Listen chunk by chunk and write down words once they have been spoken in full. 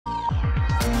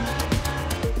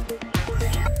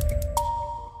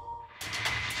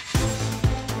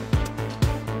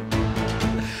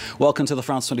Welcome to the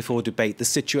France 24 debate. The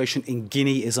situation in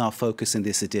Guinea is our focus in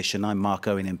this edition. I'm Mark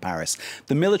Owen in Paris.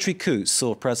 The military coup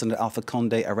saw President Alpha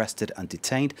Condé arrested and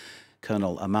detained.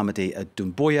 Colonel Mamady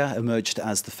Doumbouya emerged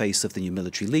as the face of the new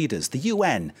military leaders. The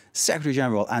UN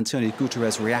Secretary-General Antonio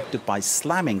Guterres reacted by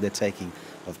slamming the taking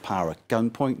of power at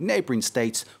gunpoint. Neighbouring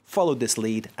states followed this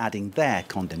lead, adding their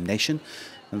condemnation,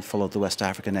 and followed the West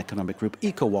African Economic Group,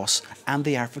 ECOWAS, and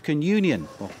the African Union.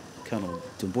 Well, Colonel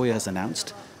Doumbouya has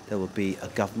announced there will be a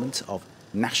government of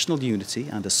national unity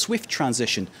and a swift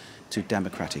transition to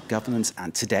democratic governance.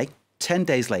 And today, 10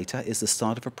 days later, is the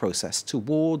start of a process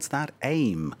towards that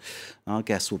aim. Our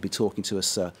guest will be talking to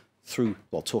us through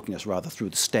the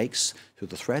stakes, through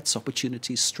the threats,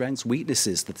 opportunities, strengths,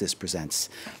 weaknesses that this presents.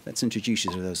 Let's introduce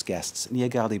you to those guests.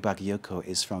 Mamady Doumbouya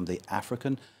is from the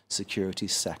African Security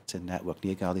Sector Network.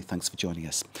 Mamady, thanks for joining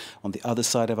us. On the other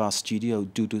side of our studio,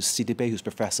 Doudou Sidibé, who's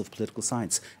Professor of Political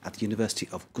Science at the University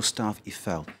of Gustave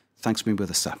Eiffel. Thanks for being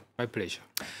with us, sir. My pleasure.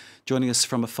 Joining us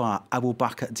from afar,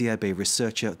 Aboubakar Diaby,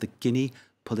 researcher at the Guinea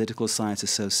Political Science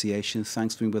Association.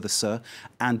 Thanks for being with us, sir.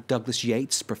 And Douglas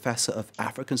Yates, Professor of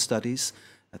African Studies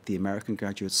at the American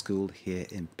Graduate School here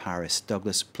in Paris.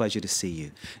 Douglas, pleasure to see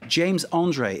you. James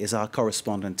Andre is our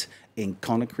correspondent in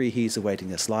Conakry. He's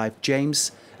awaiting us live.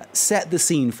 James, set the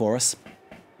scene for us.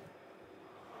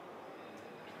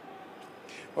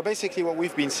 Well, basically what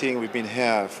we've been seeing, we've been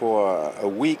here for a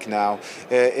week now,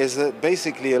 is that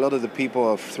basically a lot of the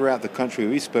people throughout the country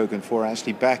we've spoken for are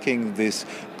actually backing this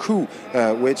coup,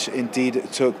 which indeed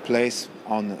took place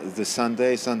on the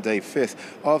Sunday 5th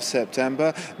of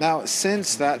September. Now,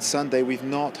 since that Sunday, we've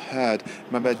not heard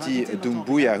Mamady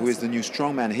Doumbouya, who is the new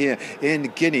strongman here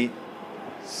in Guinea,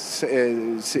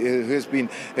 who has been...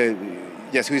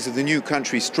 Yes, who is the new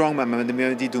country strongman,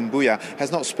 Mamady Doumbouya,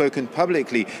 has not spoken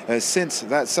publicly since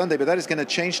that Sunday, but that is going to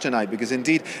change tonight because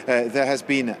indeed there has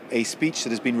been a speech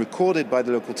that has been recorded by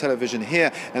the local television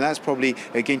here, and that's probably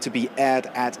going to be aired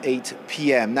at 8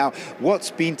 p.m. Now,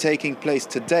 what's been taking place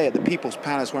today at the People's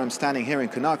Palace, where I'm standing here in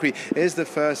Conakry, is the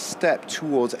first step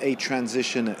towards a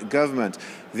transition government.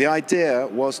 The idea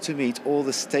was to meet all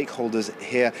the stakeholders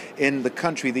here in the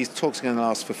country. These talks are going to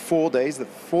last for 4 days. The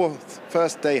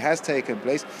first day has taken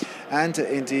place, and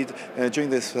indeed during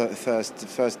this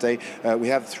first day we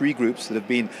have 3 groups that have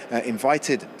been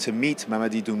invited to meet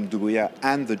Mamady Doumbouya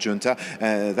and the junta.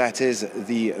 That is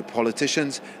the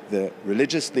politicians, the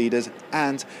religious leaders,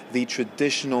 and the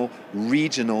traditional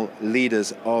regional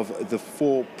leaders of the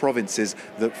 4 provinces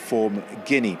that form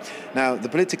Guinea. Now, the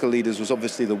political leaders was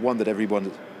obviously the one that everyone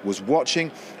was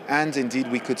watching, and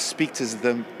indeed we could speak to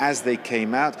them as they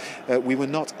came out. We were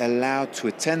not allowed to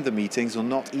attend the meetings, or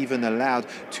not even allowed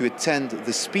to attend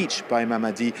the speech by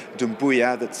Mamady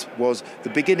Doumbouya that was the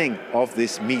beginning of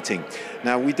this meeting.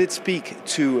 Now, we did speak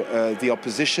to the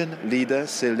opposition leader,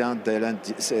 Cellou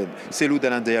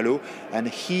Dalein Diallo, and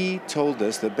he told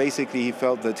us that basically he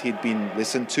felt that he'd been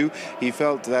listened to. He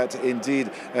felt that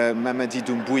indeed Mamady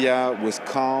Doumbouya was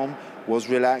calm, was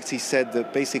relaxed. He said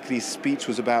that basically his speech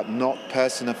was about not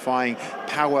personifying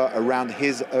power around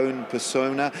his own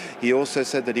persona. He also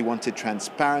said that he wanted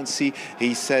transparency.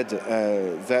 He said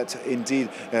that indeed,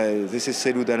 this is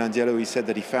Cellou Dalein Diallo, he said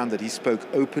that he found that he spoke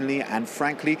openly and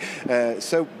frankly.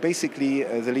 So basically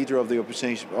the leader of the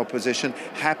opposition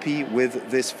happy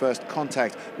with this first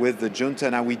contact with the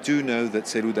junta. Now, we do know that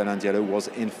Cellou Dalein Diallo was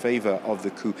in favor of the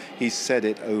coup. He said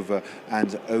it over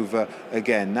and over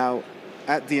again. Now,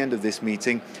 at the end of this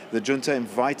meeting, the junta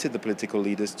invited the political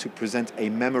leaders to present a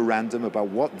memorandum about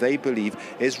what they believe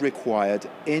is required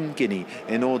in Guinea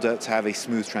in order to have a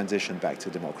smooth transition back to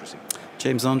democracy.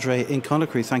 James Andre in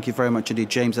Conakry, thank you very much indeed.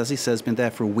 James, as he says, has been there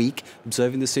for a week,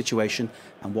 observing the situation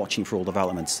and watching for all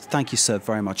developments. Thank you, sir,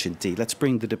 very much indeed. Let's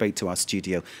bring the debate to our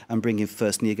studio and bring in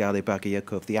first Mamady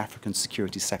Doumbouya of the African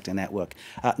Security Sector Network.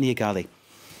 Mamady,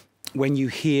 when you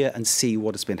hear and see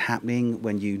what has been happening,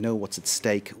 when you know what's at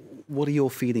stake, what are your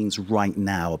feelings right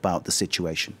now about the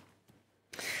situation?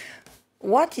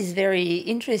 What is very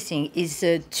interesting is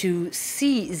to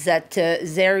see that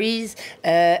there is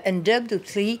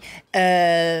undoubtedly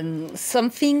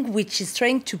something which is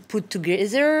trying to put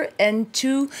together and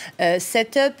to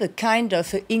set up a kind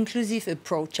of inclusive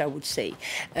approach, I would say,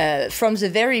 from the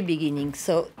very beginning.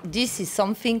 So this is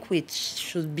something which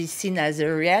should be seen as a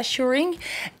reassuring,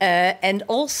 and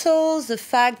also the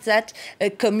fact that a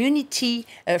community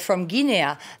from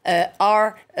Guinea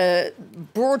are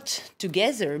brought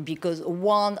together, because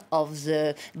one of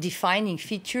the defining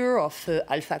feature of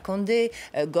Alpha Condé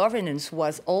governance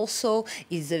was also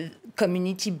is a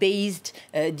community-based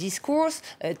discourse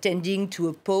tending to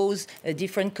oppose a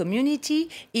different community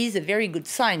is a very good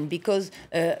sign, because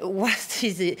what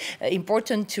is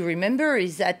important to remember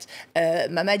is that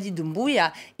Mamady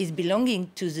Doumbouya is belonging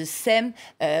to the same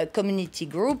community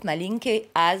group, Malinke,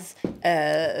 as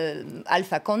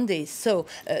Alpha Condé. So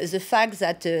the fact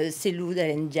that Selou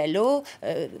and Diallo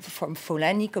from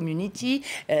Fulani community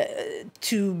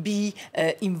to be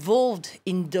involved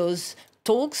in those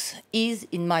talks is,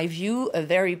 in my view, a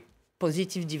very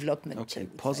positive development. Okay,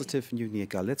 positive new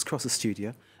Niaga. Let's cross the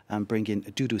studio and bring in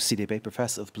Doudou Sidibé,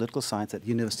 Professor of Political Science at the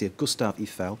University of Gustave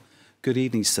Eiffel. Good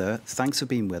evening, sir. Thanks for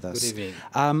being with us. Good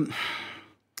evening.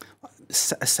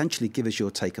 Essentially, give us your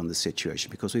take on the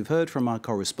situation, because we've heard from our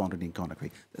correspondent in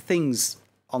Conakry that things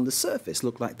on the surface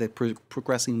look like they're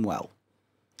progressing well.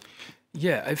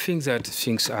 Yeah, I think that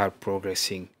things are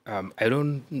progressing. I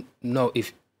don't know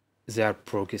if they are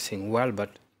progressing well, but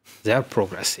they are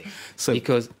progressing. So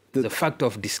because the fact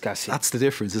of discussing... That's the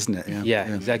difference, isn't it?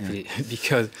 Yeah, exactly. Yeah.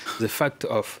 Because the fact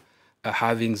of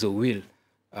having the will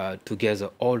to gather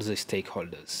all the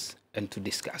stakeholders and to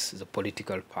discuss the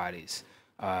political parties,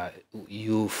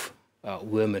 youth,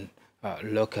 women,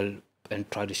 local and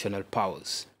traditional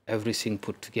powers, everything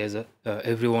put together,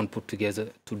 everyone put together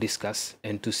to discuss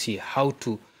and to see how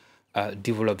to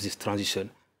develop this transition.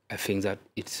 I think that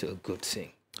it's a good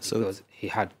thing, because he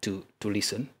had to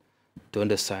listen, to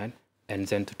understand, and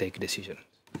then to take decisions.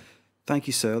 Thank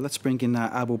you, sir. Let's bring in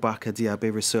Aboubakar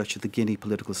Diaby, researcher at the Guinea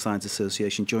Political Science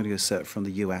Association, joining us from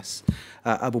the US.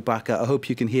 Aboubakar, I hope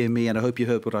you can hear me, and I hope you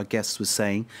heard what our guest was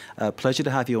saying. Pleasure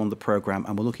to have you on the programme,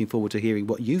 and we're looking forward to hearing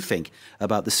what you think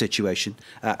about the situation,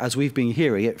 as we've been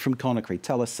hearing it from Conakry.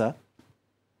 Tell us, sir.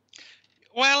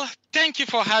 Well, thank you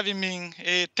for having me.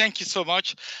 Thank you so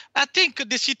much. I think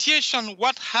the situation,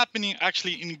 what's happening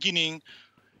actually in Guinea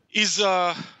is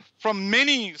from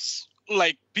many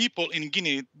people in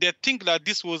Guinea, they think that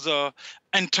this was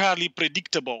entirely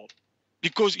predictable.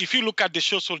 Because if you look at the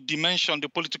social dimension, the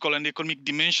political and economic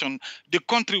dimension, the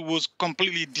country was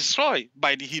completely destroyed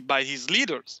by his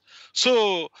leaders.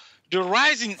 So the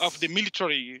rising of the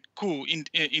military coup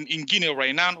in Guinea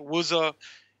right now was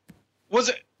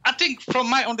I think, from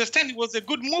my understanding, was a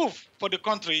good move for the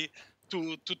country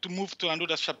to move to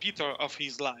another chapter of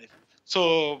his life.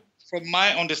 So from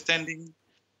my understanding,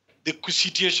 the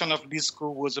situation of this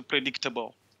coup was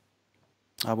predictable.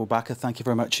 Aboubakar, thank you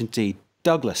very much indeed.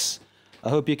 Douglas, I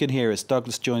hope you can hear us.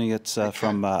 Douglas joining us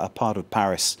from a part of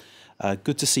Paris.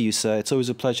 Good to see you, sir. It's always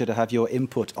a pleasure to have your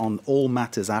input on all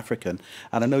matters African.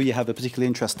 And I know you have a particular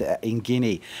interest in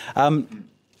Guinea.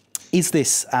 Is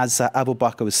this, as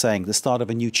Aboubakar was saying, the start of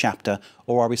a new chapter,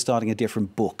 or are we starting a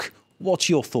different book? What's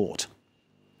your thought?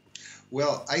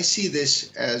 Well, I see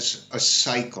this as a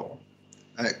cycle,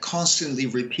 a constantly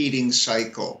repeating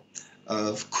cycle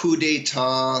of coup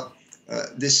d'etat.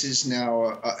 This is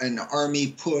now an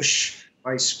army push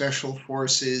by special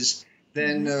forces,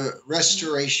 then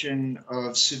restoration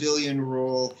of civilian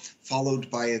rule,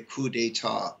 followed by a coup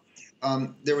d'etat.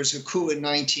 There was a coup in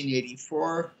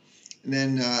 1984, and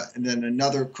then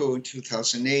another coup in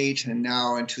 2008, and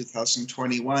now in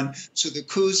 2021. So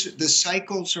the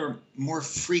cycles are more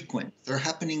frequent. They're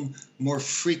happening more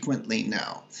frequently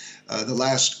now. The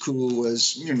last coup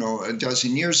was, a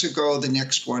dozen years ago. The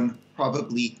next one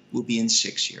probably will be in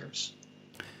 6 years.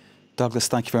 Douglas,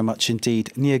 thank you very much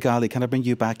indeed. Niagali, can I bring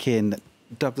you back in?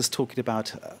 Douglas talking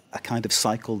about a kind of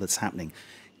cycle that's happening.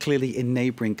 Clearly in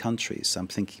neighbouring countries, I'm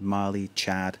thinking Mali,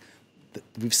 Chad,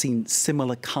 we've seen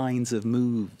similar kinds of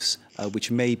moves,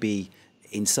 which may be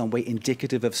in some way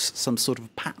indicative of some sort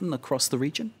of pattern across the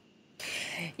region?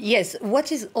 Yes,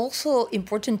 what is also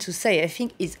important to say, I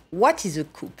think, is what is a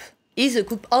coup? Is a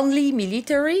coup only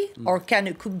military, or can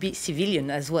a coup be civilian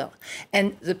as well?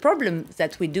 And the problem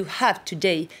that we do have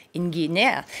today in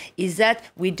Guinea is that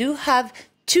we do have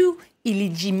two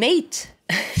illegitimate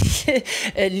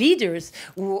leaders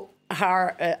who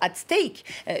are at stake,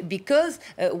 because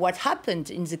what happened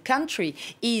in the country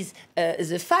is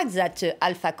the fact that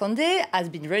Alpha Condé has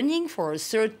been running for a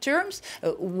third term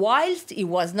whilst he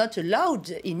was not allowed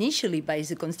initially by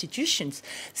the constitutions.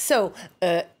 So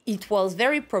it was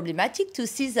very problematic to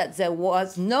see that there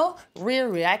was no real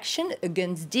reaction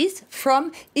against this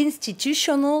from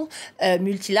institutional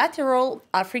multilateral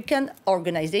African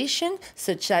organizations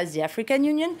such as the African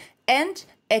Union and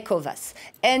ECOWAS.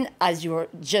 And as you were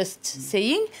just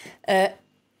saying,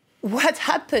 what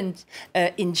happened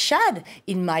in Chad,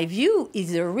 in my view,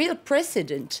 is a real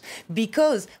precedent,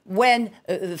 because when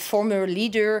the former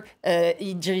leader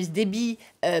Idriss Déby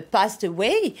passed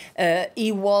away,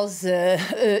 he was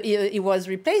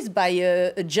replaced by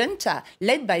a junta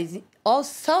led by his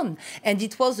son, and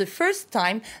it was the first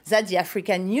time that the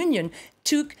African Union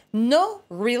took no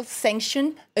real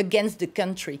sanction against the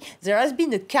country. There has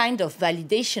been a kind of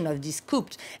validation of this coup,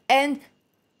 and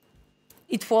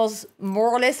it was more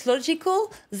or less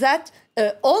logical that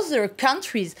other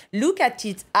countries look at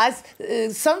it as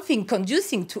something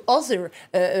conducing to other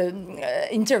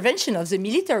intervention of the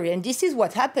military. And this is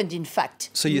what happened, in fact,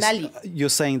 so in Mali. You're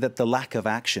saying that the lack of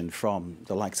action from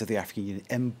the likes of the African Union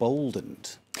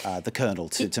emboldened the colonel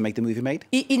to make the move he made?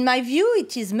 In my view,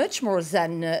 it is much more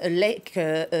than a lack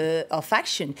of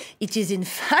action. It is, in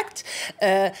fact,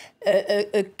 a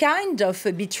kind of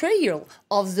a betrayal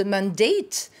of the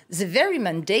mandate, the very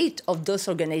mandate of those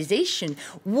organizations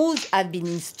who have been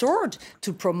installed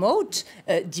to promote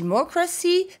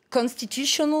democracy,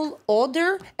 constitutional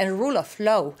order, and rule of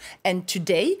law. And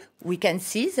today, we can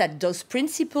see that those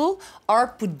principles are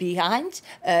put behind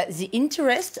the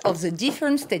interest of the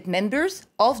different state members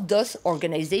of those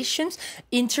organizations,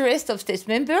 interest of state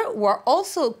members who are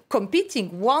also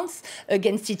competing once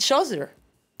against each other.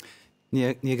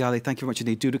 Niagali, thank you very much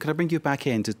indeed. Dudu, can I bring you back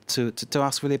in to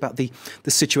ask really about the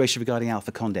situation regarding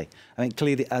Alpha Condé? I mean,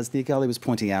 clearly, as Niagali was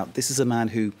pointing out, this is a man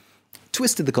who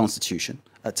twisted the constitution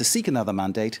to seek another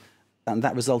mandate, and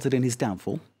that resulted in his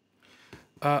downfall.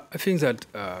 I think that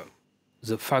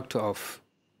the fact of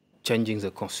changing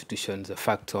the constitution, the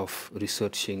fact of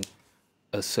researching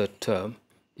a third term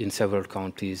in several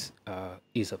countries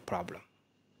is a problem.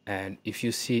 And if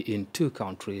you see in 2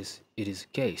 countries, it is the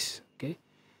case. Okay,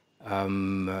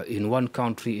 in one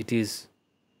country, it is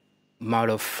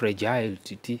matter of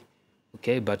fragility.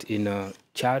 Okay, but in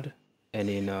Chad and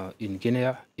in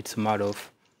Guinea, it's a matter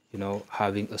of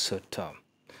having a third term.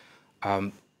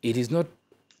 It is not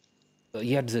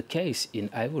yet the case in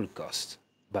Ivory Coast,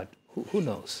 but who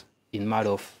knows? In matter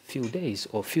of few days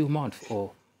or few months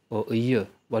or a year,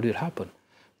 what will happen?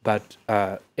 But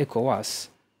ECOWAS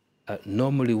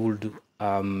normally would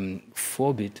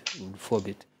forbid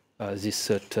this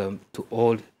third term to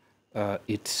all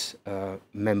its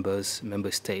member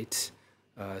states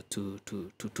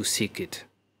to seek it,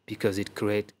 because it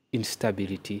creates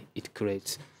instability, it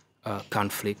creates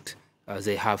conflict.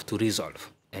 They have to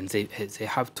resolve, and they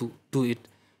have to do it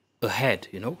ahead,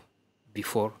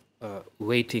 before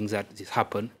waiting that this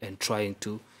happen and trying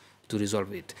to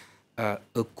resolve it. A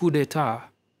coup d'etat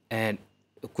and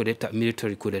a coup d'etat,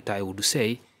 military coup d'etat, I would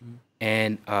say,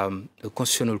 and a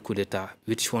constitutional coup d'etat,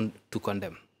 which one to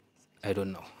condemn? I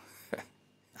don't know.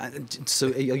 So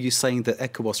are you saying that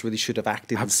ECOWAS really should have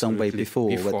acted in some way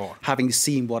before. Having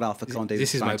seen what Alpha Condé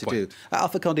was trying to do?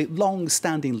 Alpha Condé,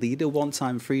 long-standing leader,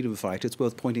 one-time freedom fighter. It's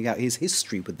worth pointing out his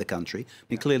history with the country. I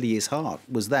mean, clearly his heart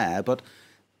was there, but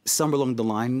somewhere along the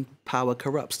line, power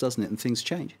corrupts, doesn't it, and things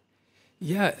change?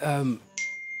 Yeah,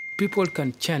 people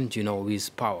can change,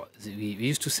 with power. We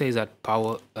used to say that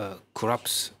power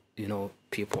corrupts,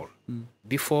 people.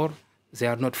 Before, they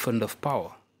are not fond of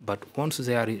power. But once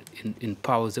they are in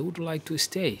power, they would like to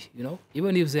stay,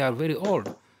 even if they are very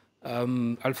old.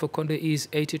 Alpha Condé is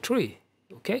 83,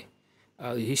 okay?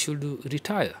 He should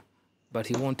retire, but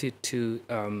he wanted to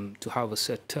have a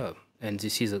third term. And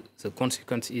this is the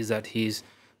consequence is that he's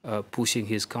pushing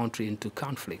his country into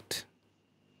conflict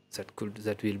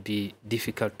that will be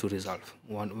difficult to resolve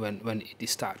when it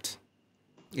starts.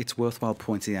 It's worthwhile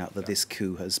pointing out that this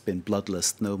coup has been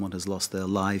bloodless. No one has lost their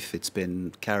life. It's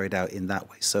been carried out in that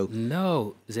way. So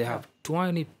no, they have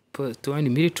 20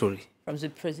 military from the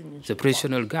president, the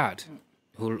National Guard,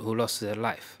 who lost their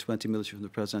life. 20 military from the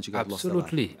presidential guard lost their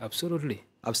life. Absolutely.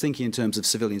 I was thinking in terms of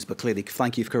civilians, but clearly,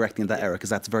 thank you for correcting that error, because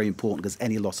that's very important, because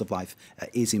any loss of life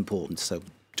is important. So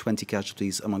 20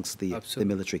 casualties amongst the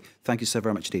military. Thank you so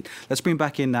very much indeed. Let's bring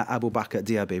back in Aboubakar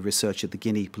Diaby, researcher at the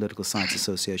Guinea Political Science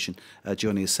Association,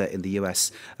 joining us in the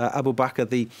US. Aboubakar,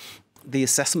 the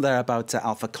assessment there about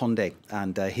Alpha Condé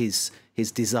and his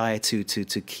desire to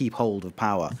keep hold of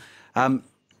power. Do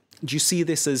you see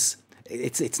this as,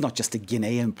 it's not just a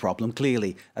Guinean problem,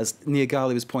 clearly, as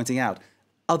Niagali was pointing out,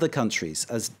 other countries,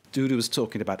 as Dudu was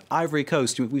talking about, Ivory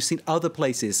Coast, we've seen other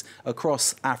places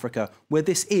across Africa where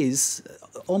this is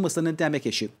almost an endemic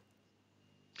issue?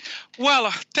 Well,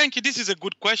 thank you. This is a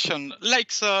good question.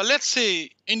 Like, let's say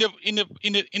in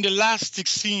the last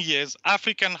 16 years,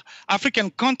 African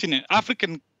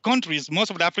countries,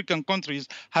 most of the African countries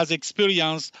has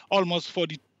experienced almost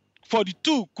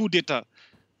 42 coup d'etat,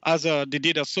 as the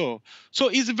data show. So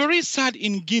it's very sad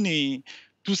in Guinea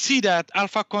to see that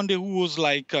Alpha Condé, who was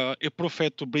like a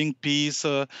prophet to bring peace,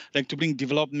 like to bring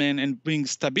development and bring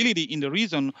stability in the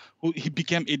region, he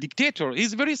became a dictator.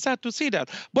 It's very sad to see that.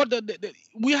 But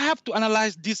we have to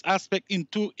analyze this aspect in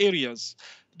two areas.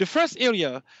 The first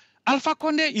area, Alpha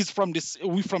Condé is from this.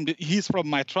 He's from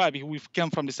my tribe. We came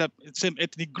from the same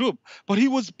ethnic group. But he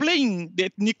was playing the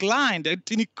ethnic line, the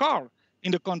ethnic card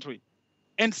in the country.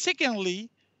 And secondly,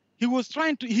 he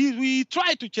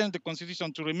tried to change the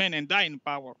constitution to remain and die in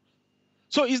power.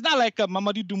 So it's not like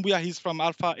Mamady Doumbouya, he's from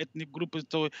Alpha ethnic group.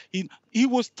 So he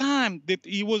was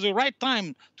the right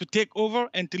time to take over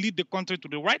and to lead the country to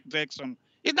the right direction.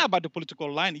 It's not about the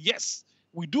political line. Yes,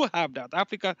 we do have that.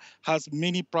 Africa has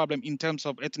many problems in terms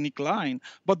of ethnic line.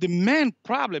 But the main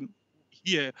problem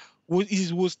here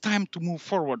was time to move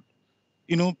forward.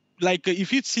 You know, like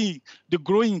if you see the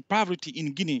growing poverty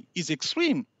in Guinea is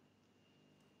extreme.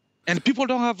 And people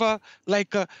don't have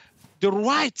the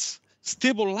right,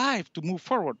 stable life to move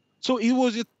forward. So it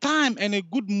was a time and a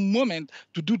good moment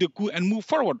to do the coup and move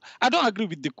forward. I don't agree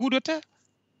with the coup d'etat,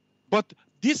 but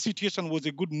this situation was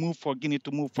a good move for Guinea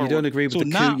to move forward. You don't agree with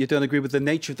the coup, you don't agree with the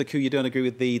nature of the coup, you don't agree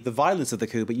with the violence of the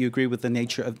coup, but you agree with the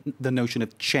nature of the notion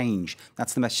of change.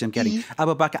 That's the message I'm getting.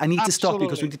 Aboubakar, I need to stop you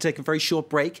because we need to take a very short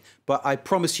break, but I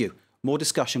promise you, more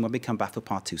discussion when we come back for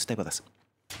part two. Stay with us.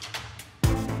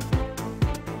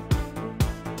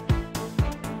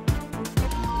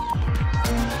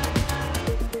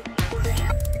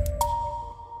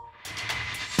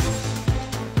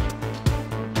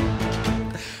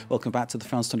 Welcome back to the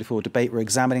France 24 debate. We're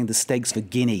examining the stakes for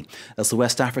Guinea as the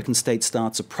West African state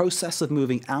starts a process of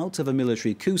moving out of a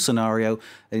military coup scenario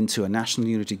into a national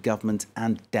unity government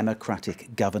and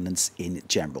democratic governance in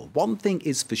general. One thing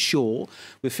is for sure,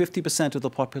 with 50% of the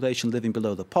population living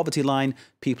below the poverty line,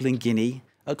 people in Guinea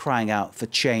are crying out for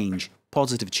change,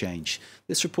 positive change.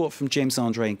 This report from James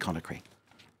Andre in Conakry.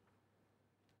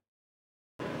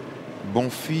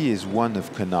 Bonfils is one of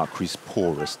Conakry's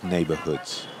poorest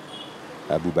neighborhoods.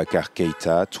 Aboubakar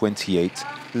Keita, 28,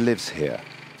 lives here.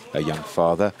 A young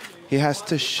father, he has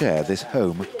to share this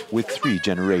home with 3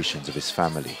 generations of his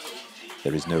family.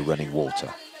 There is no running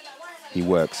water. He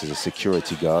works as a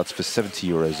security guard for 70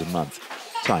 euros a month.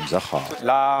 Times are hard.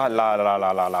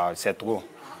 Là, c'est trop.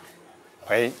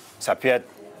 Oui, ça peut être,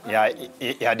 il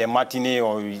y a des matinées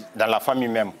dans la famille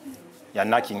même. Il y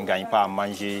en a qui ne gagnent pas à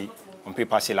manger. On peut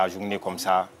passer la journée comme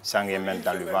ça, sans rien mettre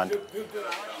dans le ventre.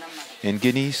 In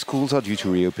Guinea, schools are due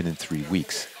to reopen in 3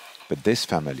 weeks, but this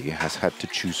family has had to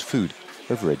choose food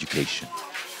over education.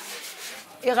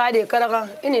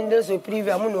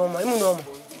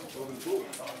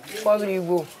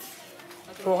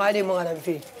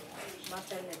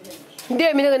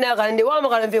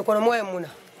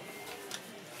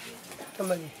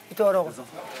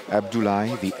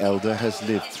 Abdoulaye, the elder, has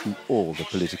lived through all the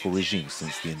political regimes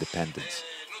since the independence.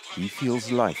 He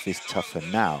feels life is tougher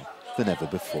now than ever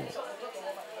before.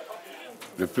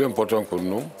 Le plus important pour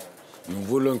nous, nous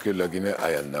voulons que la Guinée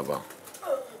aille en avant.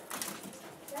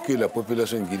 Que la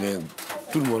population guinéenne,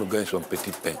 tout le monde gagne son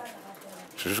petit pain.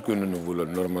 C'est ce que nous voulons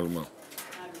normalement.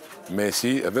 Mais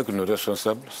si, avec nos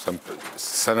responsables,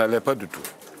 ça n'allait pas du tout.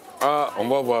 Ah, on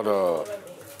va voir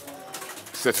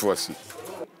cette fois-ci.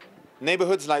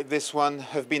 Neighborhoods like this one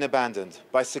have been abandoned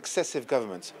by successive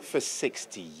governments for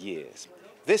 60 years.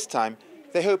 This time,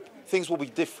 they hope things will be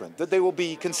different, that they will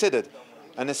be considered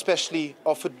and especially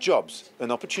offered jobs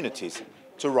and opportunities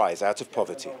to rise out of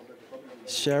poverty.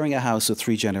 Sharing a house of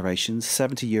 3 generations,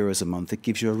 70 euros a month, it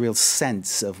gives you a real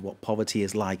sense of what poverty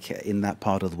is like in that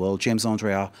part of the world. James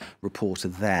Andre, our reporter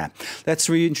there. Let's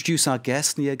reintroduce our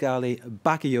guest, Niagale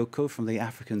Bakayoko from the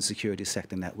African Security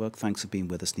Sector Network. Thanks for being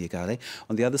with us, Niagale.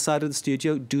 On the other side of the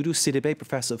studio, Doudou Sidibé,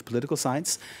 Professor of Political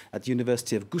Science at the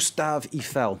University of Gustave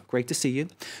Eiffel. Great to see you.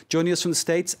 Joining us from the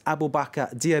States,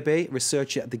 Aboubakar Diaby,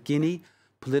 researcher at the Guinea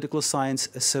Political Science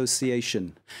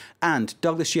Association. And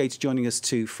Douglas Yates joining us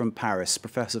too from Paris,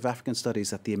 Professor of African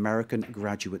Studies at the American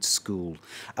Graduate School.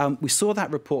 We saw that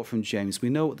report from James.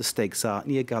 We know what the stakes are.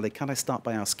 Niagale, can I start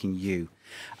by asking you,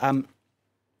 the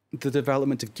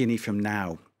development of Guinea from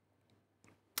now,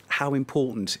 how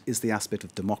important is the aspect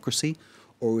of democracy,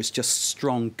 or is just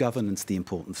strong governance the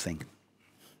important thing?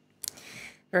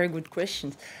 Very good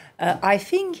question. I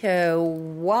think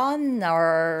one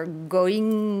are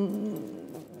going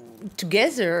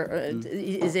together.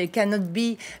 There cannot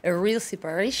be a real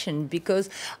separation, because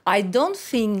I don't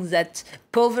think that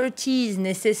poverty is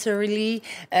necessarily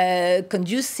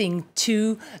conducing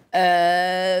to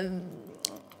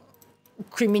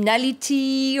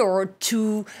criminality or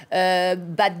to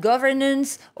bad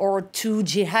governance or to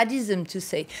jihadism, to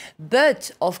say.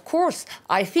 But of course,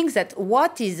 I think that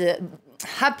what is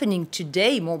happening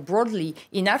today more broadly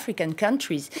in African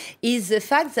countries is the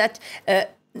fact that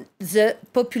the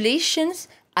populations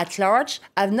at large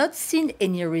have not seen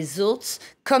any results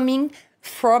coming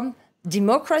from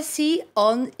democracy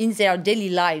in their daily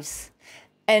lives.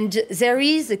 And there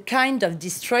is a kind of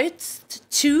distrust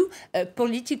to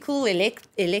political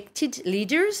elected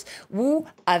leaders who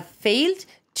have failed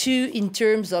in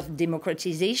terms of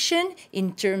democratization,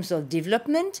 in terms of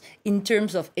development, in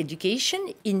terms of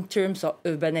education, in terms of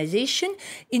urbanization,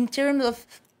 in terms of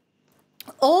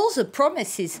all the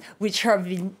promises which have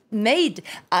been made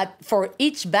for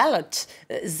each ballot.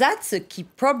 That's a key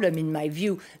problem in my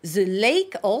view. The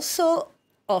lack also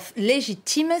of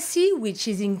legitimacy, which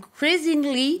is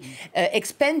increasingly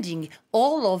expanding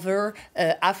all over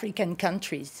African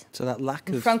countries. So that lack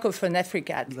of Francophone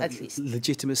Africa, at least.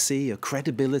 Legitimacy or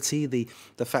credibility, the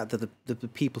fact that the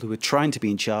people who are trying to be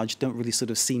in charge don't really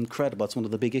sort of seem credible. It's one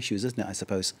of the big issues, isn't it, I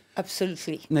suppose?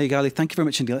 Absolutely. Neighbouring, thank you very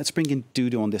much indeed. Let's bring in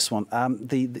Dudu on this one.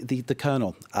 The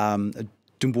Colonel,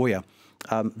 Doumbouya,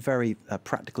 very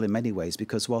practical in many ways,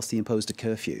 because whilst he imposed a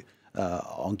curfew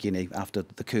on Guinea after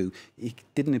the coup, he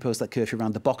didn't impose that curfew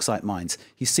around the bauxite mines.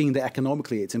 He's seen that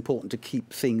economically it's important to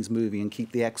keep things moving and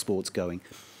keep the exports going.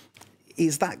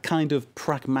 Is that kind of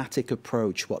pragmatic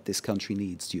approach what this country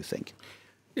needs, do you think?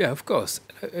 Yeah, of course.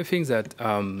 I think that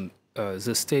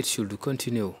the state should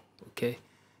continue, okay?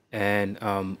 And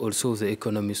also the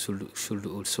economy should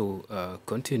also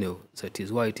continue. That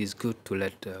is why it is good to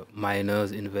let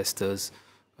miners, investors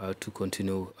to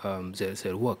continue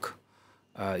their work.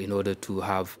 In order to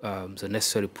have the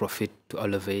necessary profit to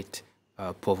elevate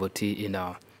poverty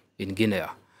in Guinea.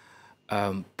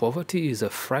 Poverty is a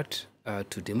threat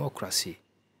to democracy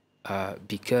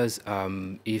because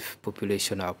if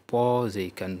population are poor, they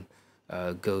can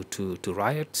go to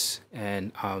riots,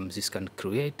 and this can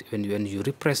create, when you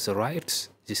repress the riots,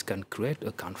 this can create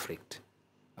a conflict.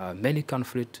 Many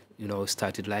conflicts,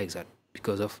 started like that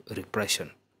because of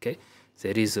repression. Okay,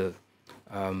 there is a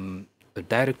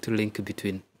direct link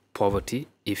between poverty.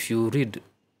 If you read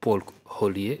Paul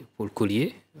Collier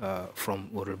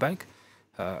from World Bank,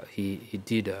 he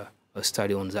did a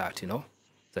study on that,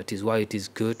 That is why it is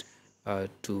good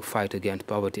to fight against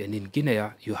poverty. And in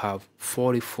Guinea, you have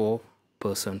 44%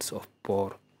 of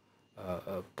poor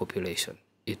population.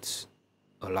 It's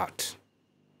a lot.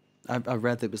 I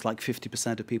read that it was like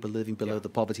 50% of people living below the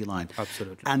poverty line.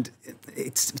 Absolutely. And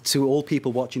it's to all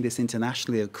people watching this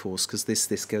internationally, of course, because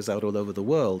this goes out all over the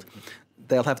world,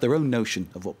 they'll have their own notion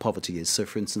of what poverty is. So,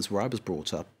 for instance, where I was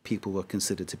brought up, people were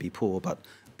considered to be poor, but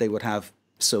they would have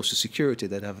social security,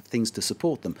 they'd have things to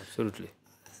support them. Absolutely.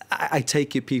 I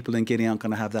take it people in Guinea aren't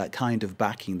going to have that kind of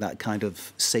backing, that kind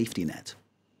of safety net.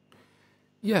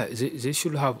 Yeah, they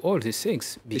should have all these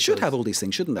things. They should have all these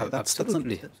things, shouldn't they?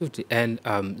 Absolutely. And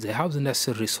they have the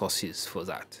necessary resources for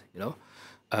that,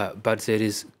 But there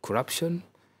is corruption.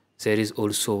 There is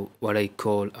also what I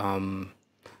call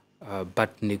bad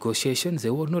negotiations. They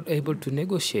were not able to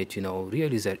negotiate,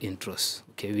 really their interests,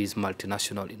 with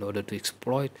multinational in order to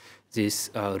exploit these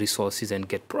resources and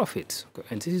get profits. Okay?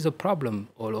 And this is a problem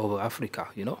all over Africa,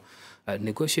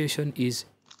 Negotiation is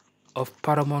of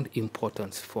paramount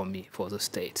importance for me, for the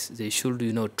states. They should,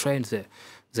 train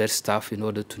their staff in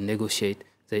order to negotiate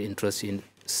their interests in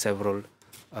several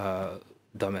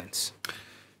domains.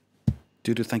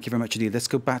 Dudu, thank you very much indeed. Let's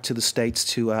go back to the States,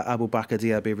 to Aboubakar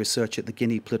Diaby, researcher at the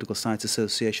Guinea Political Science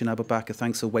Association. Aboubakar,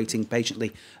 thanks for waiting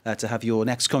patiently to have your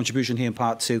next contribution here in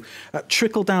part two.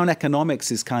 Trickle-down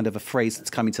economics is kind of a phrase that's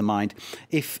coming to mind.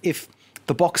 If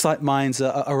the bauxite mines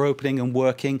are opening and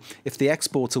working, if the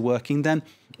exports are working, then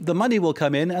the money will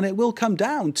come in and it will come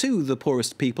down to the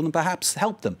poorest people and perhaps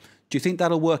help them. Do you think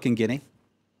that'll work in Guinea?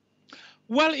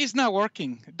 Well, it's not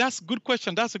working. That's a good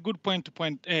question. That's a good point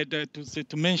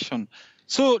to mention.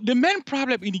 So the main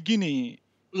problem in Guinea,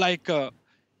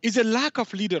 is a lack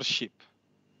of leadership.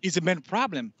 Is the main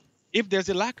problem. If there's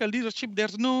a lack of leadership,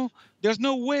 there's no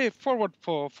way forward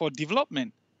for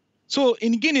development. So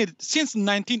in Guinea, since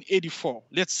 1984,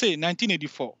 let's say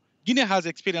 1984, Guinea has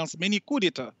experienced many coups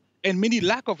d'etat and many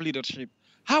lack of leadership.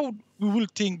 How we will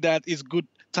think that is good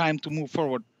time to move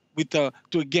forward with to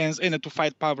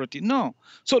fight poverty? No.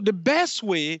 So the best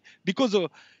way, because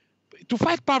to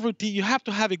fight poverty, you have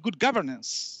to have a good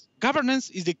governance. Governance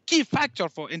is the key factor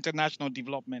for international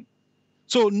development.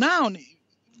 So now,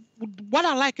 what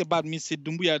I like about Mr.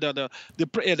 Doumbouya,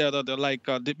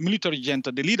 the military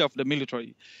junta, the leader of the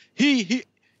military, he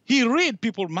read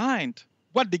people's mind,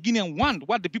 what the Guineans want,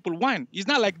 what the people want. It's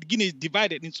not like Guinea is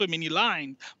divided in so many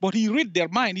lines, but he read their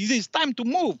mind. He says it's time to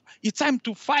move. It's time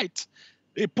to fight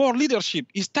a poor leadership.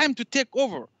 It's time to take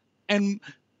over. And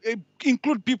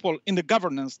include people in the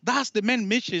governance. That's the main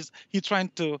message he's trying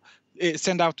to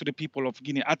send out to the people of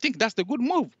Guinea. I think that's the good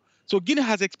move. So Guinea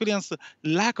has experienced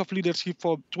lack of leadership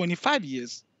for 25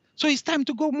 years. So it's time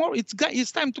to go more.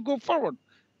 It's time to go forward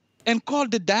and call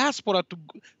the diaspora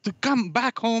to come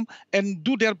back home and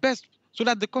do their best so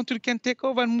that the country can take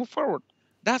over and move forward.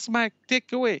 That's my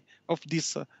takeaway of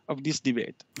this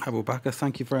debate. Abubakar,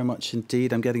 thank you very much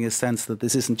indeed. I'm getting a sense that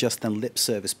this isn't just a lip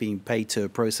service being paid to a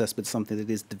process, but something that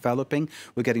is developing.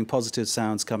 We're getting positive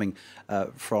sounds coming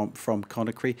from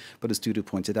Conakry, but as Dudu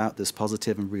pointed out, there's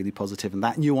positive and really positive, and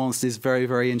that nuance is very,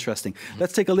 very interesting.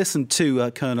 Let's take a listen to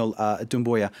Colonel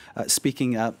Doumbouya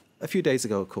speaking a few days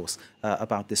ago, of course,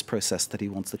 about this process that he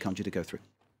wants the country to go through.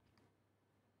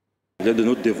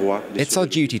 It's our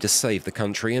duty to save the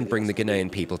country and bring the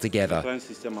Guinean people together.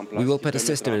 We will put a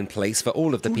system in place for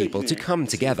all of the people to come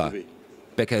together,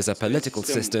 because a political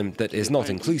system that is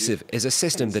not inclusive is a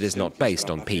system that is not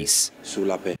based on peace.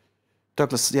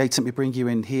 Douglas Yates, let me bring you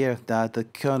in here. The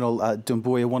Colonel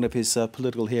Doumbouya, one of his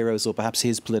political heroes, or perhaps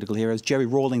his political heroes, Jerry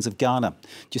Rawlings of Ghana. Do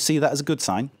you see that as a good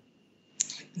sign?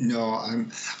 No,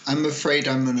 I'm afraid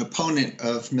I'm an opponent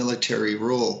of military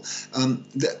rule.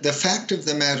 The fact of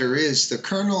the matter is the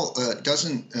colonel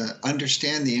doesn't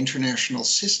understand the international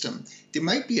system. There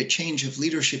might be a change of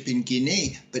leadership in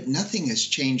Guinea, but nothing has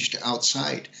changed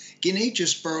outside. Guinea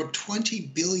just borrowed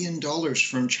 $20 billion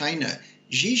from China.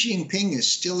 Xi Jinping is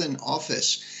still in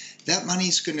office. That money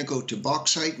is going to go to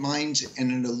bauxite mines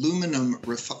and an alumina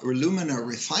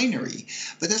refinery,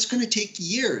 but that's going to take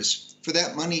years for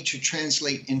that money to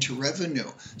translate into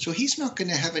revenue. So he's not going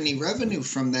to have any revenue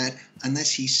from that unless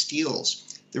he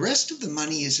steals. The rest of the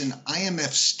money is an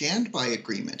IMF standby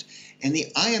agreement, and the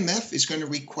IMF is going to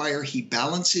require he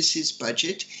balances his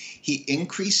budget, he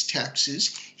increase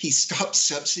taxes, he stops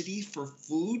subsidy for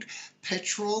food,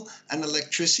 petrol, and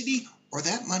electricity, or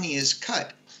that money is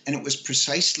cut. And it was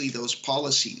precisely those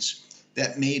policies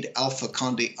that made Alpha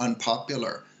Condé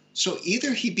unpopular. So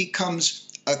either he becomes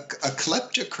a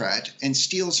kleptocrat and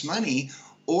steals money,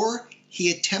 or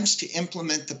he attempts to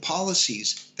implement the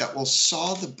policies that will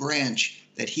saw the branch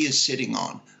that he is sitting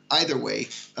on. Either way,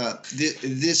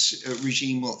 this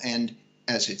regime will end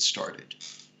as it started.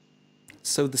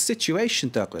 So the situation,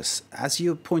 Douglas, as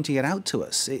you're pointing it out to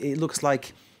us, it looks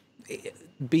like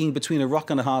being between a rock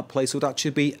and a hard place would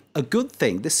actually be a good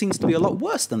thing. This seems to be a lot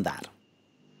worse than that.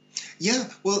 Yeah,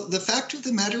 well, the fact of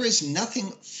the matter is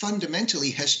nothing fundamentally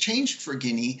has changed for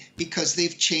Guinea because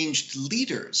they've changed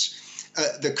leaders.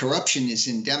 The corruption is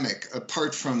endemic.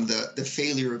 Apart from the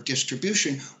failure of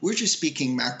distribution, we're just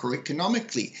speaking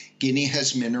macroeconomically. Guinea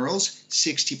has minerals.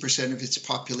 60% of its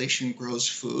population grows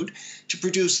food. To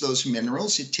produce those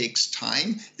minerals, it takes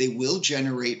time. They will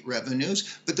generate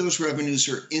revenues, but those revenues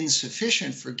are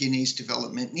insufficient for Guinea's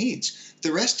development needs.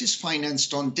 The rest is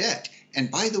financed on debt.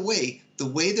 And by the way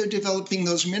they're developing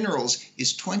those minerals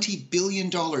is $20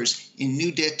 billion in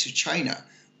new debt to China,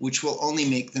 which will only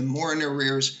make them more in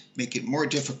arrears, make it more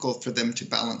difficult for them to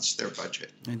balance their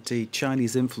budget. Indeed,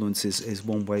 Chinese influence is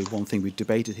one thing we've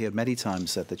debated here many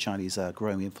times, the Chinese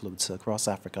growing influence across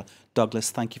Africa.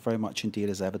 Douglas, thank you very much indeed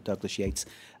as ever. Douglas Yates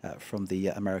from the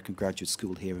American Graduate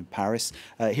School here in Paris.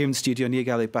 Here in the studio,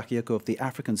 Niagale Bakayoko of the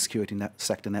African Security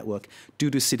Sector Network,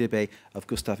 Dudu Sidibé of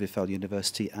Gustave Eiffel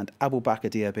University, and Abubakar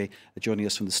Diaby joining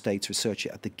us from the States,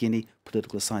 researcher at the Guinea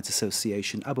Political Science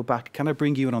Association. Abubakar, can I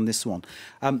bring you in on this one?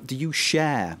 Do you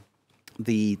share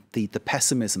the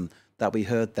pessimism that we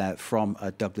heard there from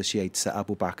Douglas Yates,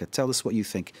 Abubakar? Tell us what you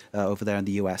think over there in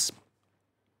the US.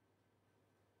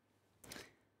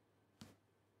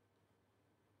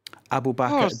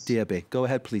 Abubakar Diaby, go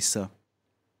ahead, please, sir.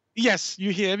 Yes,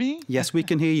 you hear me? Yes, we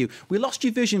can hear you. We lost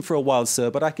your vision for a while,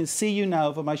 sir, but I can see you now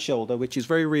over my shoulder, which is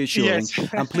very reassuring.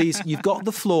 Yes. And please, you've got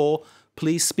the floor.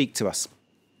 Please speak to us.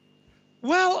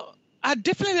 Well, I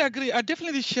definitely agree. I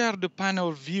definitely share the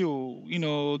panel view. You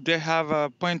know, they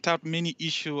have pointed out many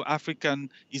issues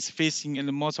African is facing, and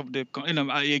most of the,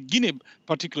 Guinea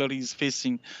particularly is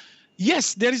facing.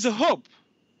 Yes, there is a hope.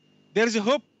 There is a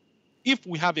hope if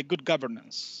we have a good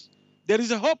governance. There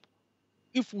is a hope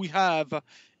if we have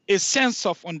a sense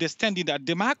of understanding that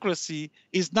democracy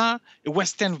is not a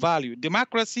Western value.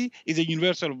 Democracy is a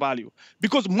universal value.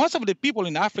 Because most of the people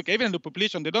in Africa, even in the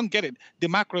population, they don't get it.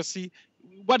 Democracy,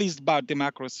 what is about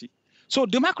democracy? So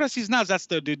democracy is not just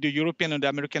the European and the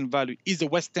American value, it's a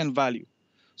Western value.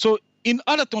 So in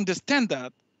order to understand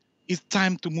that, it's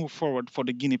time to move forward for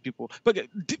the Guinea people. But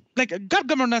like good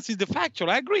governance is the factor.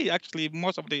 I agree, actually,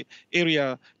 most of the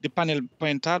area the panel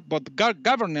point out, but good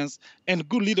governance and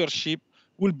good leadership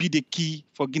will be the key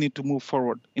for Guinea to move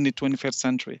forward in the 21st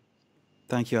century.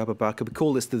 Thank you, Abubakar. We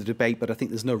call this the debate, but I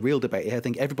think there's no real debate here. I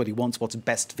think everybody wants what's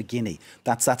best for Guinea.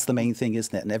 That's the main thing,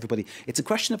 isn't it? And everybody, it's a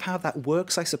question of how that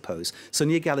works, I suppose. So,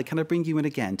 Niagali, can I bring you in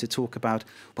again to talk about,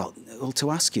 well,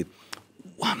 to ask you,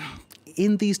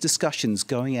 in these discussions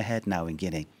going ahead now in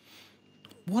Guinea,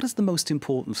 what is the most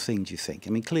important thing, do you think?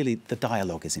 I mean, clearly the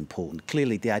dialogue is important.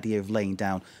 Clearly the idea of laying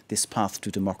down this path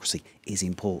to democracy is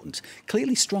important.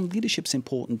 Clearly strong leadership is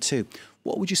important too.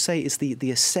 What would you say is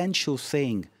the essential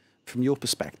thing from your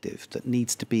perspective that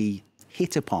needs to be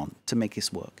hit upon to make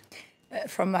this work?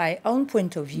 From my own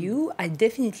point of view, I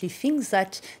definitely think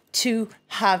that to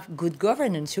have good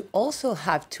governance, you also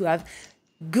have to have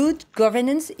good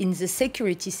governance in the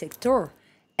security sector.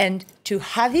 And to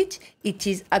have it, it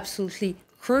is absolutely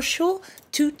crucial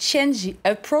to change the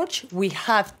approach we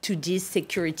have to this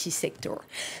security sector.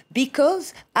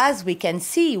 Because, as we can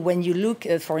see, when you look,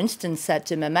 for instance, at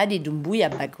Mamady Doumbouya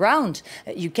background,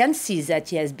 you can see that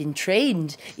he has been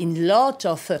trained in a lot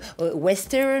of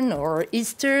Western or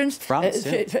Eastern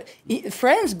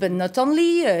France, but not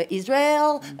only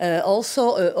Israel,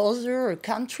 also other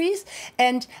countries.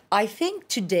 And I think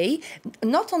today,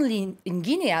 not only in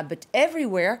Guinea, but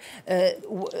everywhere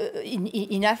in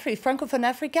Francophone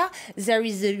Africa, there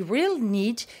is a real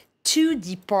need to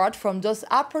depart from those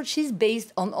approaches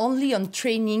based only on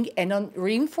training and on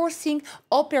reinforcing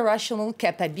operational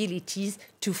capabilities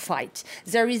to fight.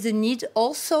 There is a need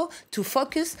also to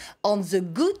focus on the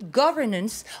good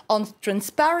governance, on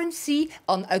transparency,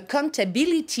 on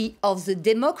accountability of the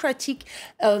democratic,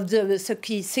 of the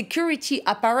security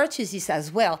apparatuses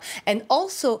as well, and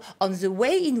also on the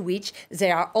way in which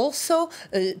they are also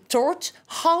taught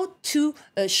how to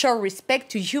show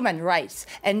respect to human rights.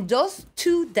 And those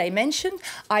two dimensions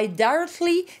are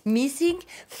directly missing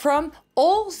from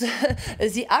all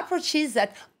the approaches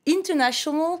that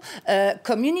international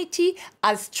community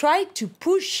has tried to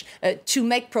push to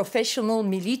make professional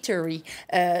military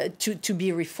to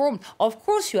be reformed. Of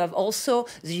course, you have also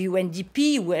the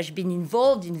UNDP, who has been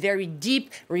involved in very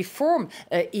deep reform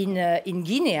in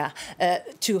Guinea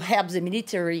to help the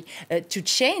military to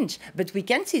change. But we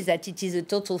can see that it is a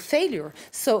total failure.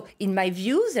 So, in my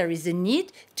view, there is a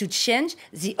need to change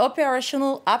the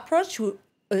operational approach to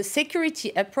a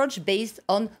security approach based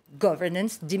on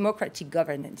governance, democratic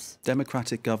governance.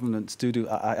 Democratic governance, Dudu,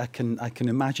 I can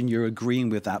imagine you're agreeing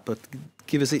with that, but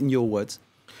give us it in your words.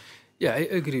 Yeah, I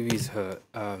agree with her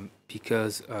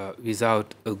because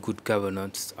without a good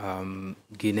governance,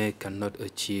 Guinea cannot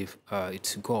achieve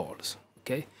its goals,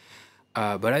 okay?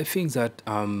 But I think that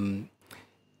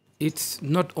it's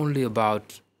not only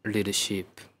about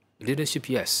leadership. Leadership,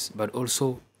 yes, but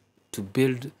also to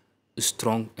build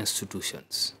strong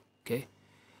institutions, okay?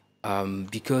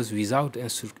 Because without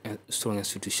strong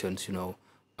institutions, you know,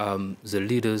 the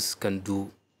leaders can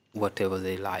do whatever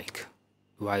they like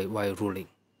while ruling,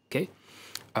 okay?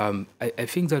 I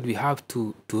think that we have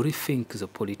to rethink the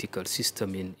political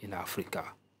system in Africa.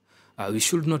 We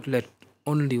should not let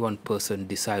only one person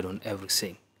decide on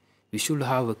everything. We should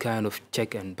have a kind of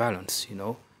check and balance, you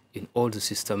know, in all the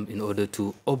system in order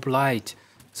to oblige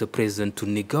the president to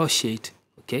negotiate.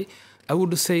 Okay, I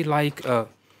would say like a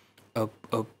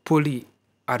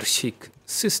polyarchic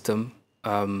system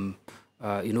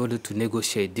in order to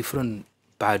negotiate. Different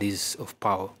bodies of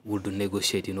power would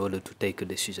negotiate in order to take a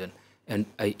decision. And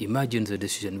I imagine the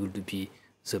decision will be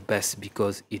the best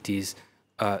because it is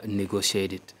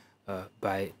negotiated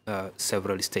by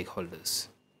several stakeholders.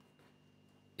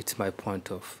 It's my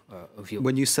point of view.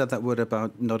 When you said that word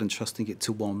about not entrusting it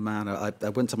to one man, I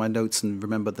went to my notes and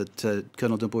remembered that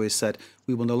Colonel Doumbouya said,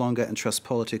 we will no longer entrust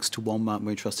politics to one man,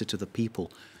 we entrust it to the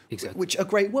people. Exactly. Which are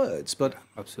great words, but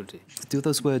absolutely, do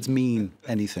those words mean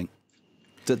anything?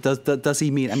 Does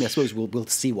he mean, I mean, I suppose we'll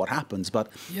see what happens, but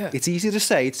yeah. It's easy to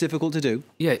say, it's difficult to do.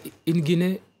 Yeah, in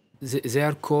Guinea, they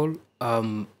are called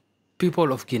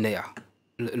people of Guinea,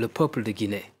 le peuple de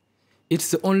Guinée. It's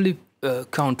the only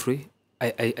country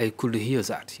I could hear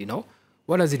that, you know.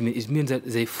 What does it mean? It means that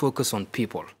they focus on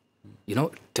people, you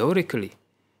know, theoretically,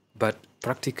 but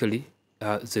practically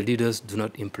the leaders do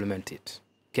not implement it,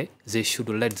 okay? They should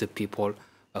let the people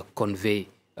convey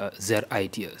their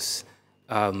ideas,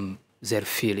 their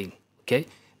feeling, okay?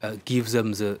 Give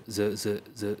them the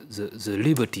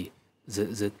liberty,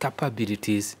 the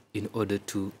capabilities in order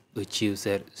to achieve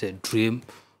their dream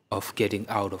of getting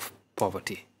out of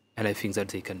poverty. And I think that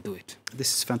they can do it.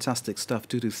 This is fantastic stuff,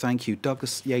 Dudu. Thank you.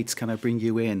 Douglas Yates, can I bring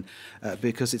you in?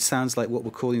 Because it sounds like what we're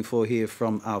calling for here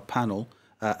from our panel.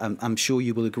 I'm sure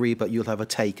you will agree, but you'll have a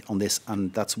take on this,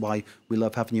 and that's why we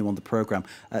love having you on the programme.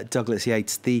 Douglas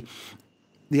Yates, the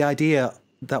idea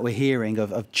that we're hearing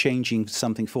of changing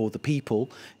something for the people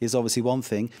is obviously one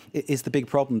thing. Is the big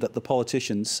problem that the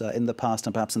politicians in the past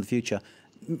and perhaps in the future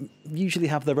usually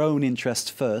have their own interests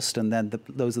first and then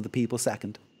those are the people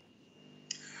second?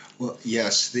 Well,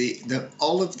 yes,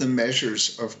 all of the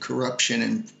measures of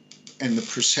corruption and the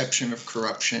perception of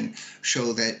corruption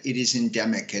show that it is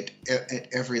endemic at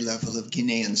every level of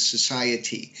Guinean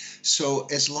society. So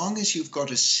as long as you've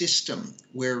got a system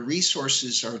where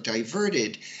resources are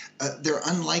diverted, they're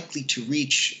unlikely to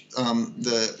reach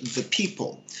the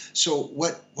people. So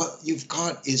what you've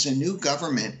got is a new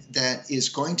government that is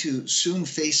going to soon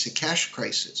face a cash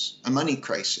crisis, a money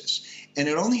crisis, and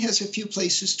it only has a few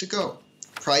places to go.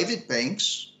 Private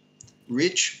banks,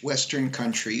 rich Western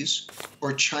countries,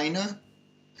 or China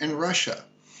and Russia,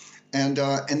 and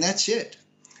that's it.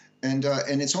 And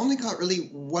it's only got really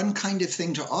one kind of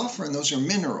thing to offer, and those are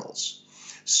minerals.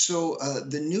 So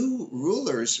the new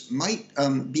rulers might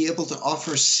be able to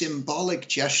offer symbolic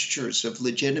gestures of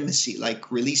legitimacy,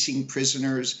 like releasing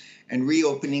prisoners and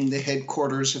reopening the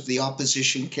headquarters of the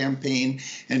opposition campaign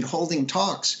and holding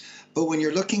talks. But when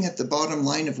you're looking at the bottom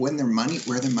line of where their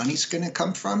money's going to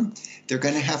come from, they're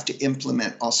going to have to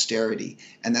implement austerity.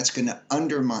 And that's going to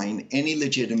undermine any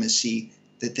legitimacy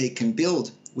that they can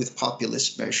build with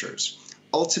populist measures.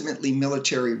 Ultimately,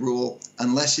 military rule,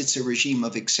 unless it's a regime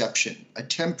of exception, a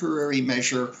temporary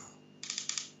measure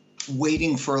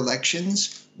waiting for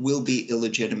elections, will be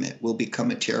illegitimate, will become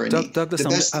a tyranny.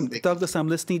 Douglas, I'm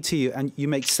listening to you, and you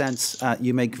make sense.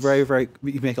 You make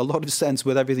you make a lot of sense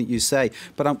with everything you say.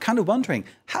 But I'm kind of wondering,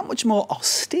 how much more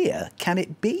austere can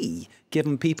it be,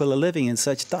 given people are living in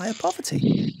such dire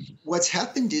poverty? What's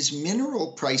happened is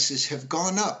mineral prices have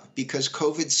gone up because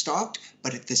COVID stopped,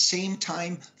 but at the same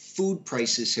time, food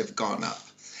prices have gone up.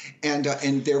 And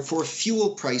therefore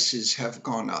fuel prices have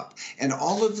gone up. And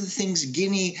all of the things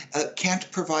Guinea can't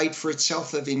provide for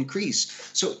itself have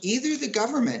increased. So either the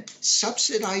government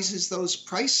subsidizes those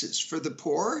prices for the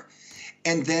poor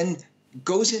and then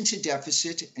goes into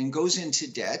deficit and goes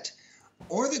into debt,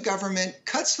 or the government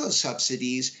cuts those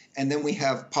subsidies and then we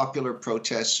have popular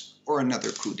protests or another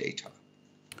coup d'etat.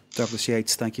 Douglas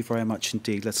Yates, thank you very much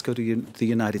indeed. Let's go to the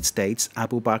United States.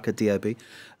 Abubakar Diaby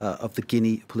of the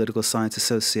Guinea Political Science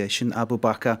Association.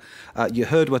 Abubakar, you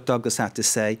heard what Douglas had to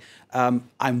say.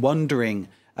 I'm wondering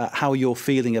how you're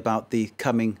feeling about the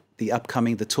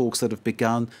talks that have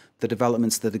begun, the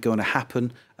developments that are going to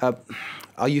happen.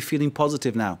 Are you feeling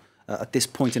positive now at this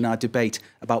point in our debate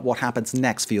about what happens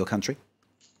next for your country?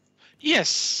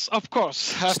 Yes, of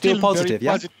course. Still positive,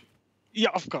 yeah? Yeah,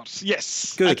 of course.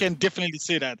 Yes, Good. I can definitely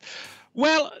say that.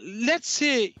 Well, let's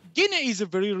say Guinea is a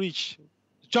very rich,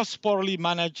 just poorly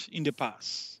managed in the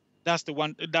past. That's the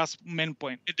one. That's main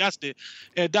point. That's the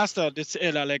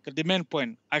main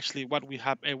point. Actually,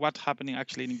 what's happening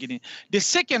actually in Guinea. The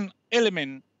second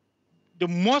element, the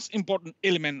most important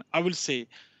element, I will say,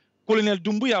 Colonel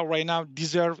Doumbouya right now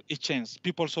deserves a chance.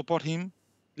 People support him.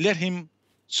 Let him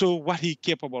show what he's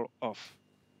capable of.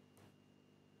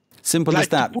 Simple as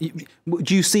that.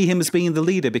 Do you see him as being the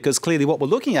leader? Because clearly what we're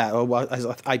looking at, or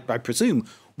I presume,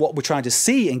 what we're trying to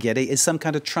see in Guinea is some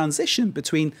kind of transition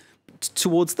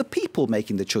towards the people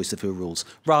making the choice of who rules,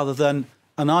 rather than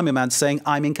an army man saying,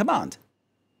 I'm in command.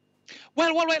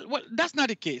 Well, that's not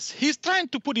the case. He's trying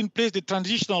to put in place the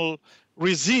transitional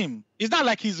regime. It's not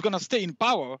like he's going to stay in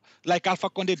power like Alpha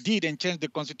Condé did and change the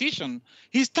constitution.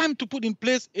 He's trying to put in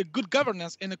place a good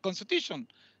governance and a constitution.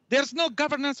 There's no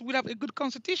governance without a good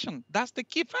constitution. That's the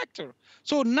key factor.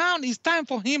 So now it's time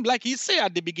for him, like he said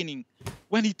at the beginning,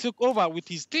 when he took over with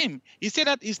his team, he said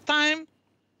that it's time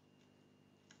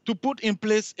to put in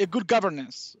place a good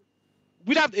governance.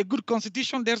 Without a good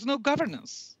constitution, there's no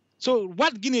governance. So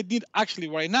what Guinea need actually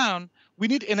right now, we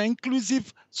need an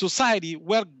inclusive society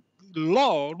where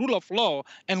rule of law,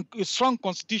 and a strong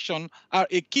constitution are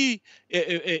a key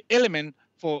element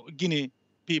for Guinea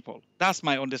people. That's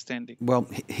my understanding. Well,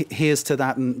 here's to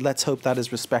that, and let's hope that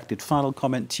is respected. Final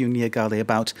comment to you, Niagale,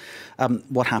 about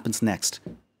what happens next.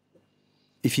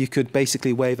 If you could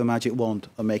basically wave a magic wand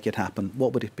and make it happen,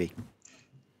 what would it be?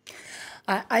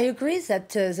 I agree that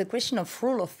the question of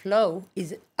rule of law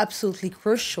is absolutely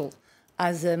crucial,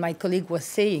 as my colleague was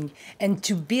saying, and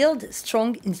to build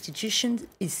strong institutions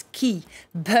is key.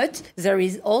 But there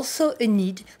is also a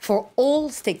need for all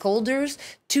stakeholders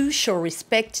to show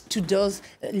respect to those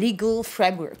legal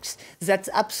frameworks. That's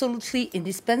absolutely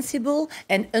indispensable.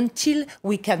 And until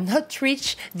we cannot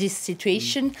reach this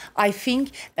situation, I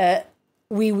think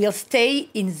we will stay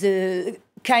in the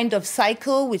kind of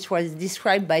cycle which was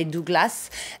described by Douglas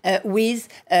with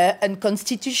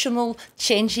unconstitutional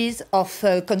changes of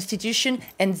constitution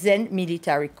and then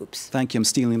military coups. Thank you. I'm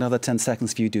stealing another 10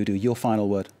 seconds for you, Doudou. Your final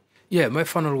word. Yeah, my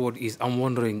final word is I'm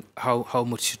wondering how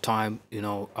much time,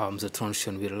 the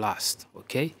transition will last,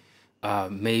 okay?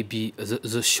 Maybe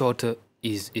the shorter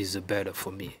is better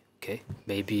for me, okay?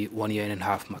 Maybe 1.5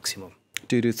 years maximum.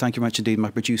 Doudou, thank you very much indeed. My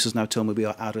producers now tell me we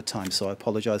are out of time, so I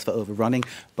apologise for overrunning,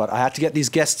 but I had to get these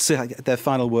guests their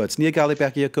final words. Niagali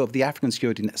Bakayoko of the African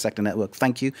Security Sector Network,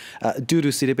 thank you.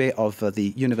 Doudou Sidibé of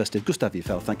the University of Gustave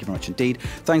Eiffel, thank you very much indeed.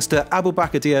 Thanks to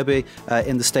Aboubakar Diaby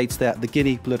in the States there at the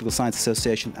Guinea Political Science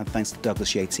Association, and thanks to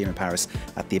Douglas Yates here in Paris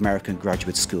at the American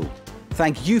Graduate School.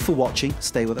 Thank you for watching.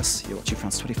 Stay with us. You're watching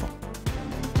France 24.